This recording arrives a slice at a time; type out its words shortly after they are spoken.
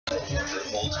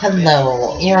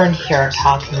Hello, Aaron here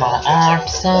talking about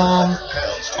autism.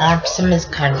 Autism is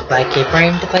kind of like a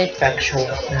brain-delayed sexual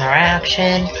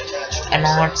interaction, and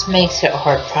autism makes it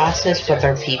hard to process what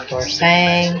other people are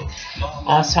saying.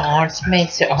 Also, autism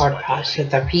makes it hard to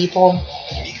process other people,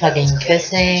 hugging,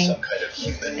 kissing,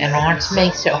 and autism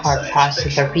makes it hard to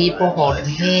process other people holding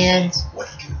hands.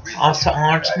 Also,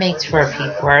 autism makes for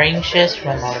people are anxious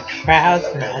when large crowds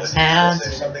and loud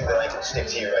sounds.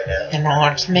 And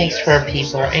autism makes for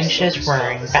people are anxious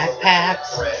wearing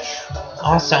backpacks.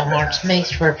 Also, autism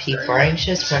makes for people are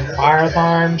anxious when fire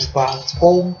alarms go out of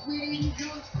school.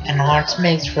 And autism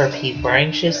makes for people are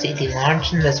anxious eating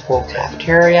lunch in the school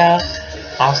cafeteria.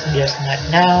 Also, just let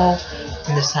you know,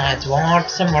 the signs of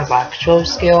autism are lack of social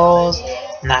skills,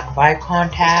 lack of eye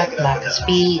contact, lack of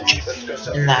speech,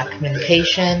 and lack of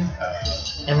communication.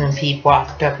 And when people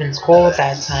act up in school,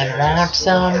 that's a sign of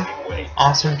autism.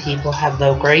 Also, when people have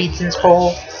low grades in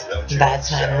school, that's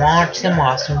a sign of autism.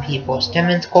 Also, when people stim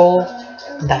in school,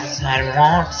 that's a sign of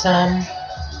autism.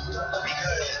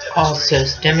 Also,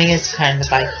 stimming is kind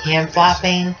of like hand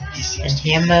flapping, and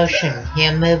hand motion, and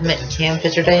hand movement, and hand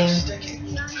fidgeting.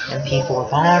 And people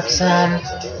with autism,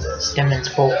 stim in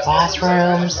school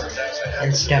classrooms,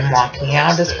 and stim walking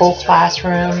out of school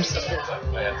classrooms.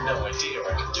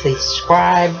 Please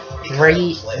subscribe,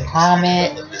 rate, and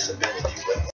comment.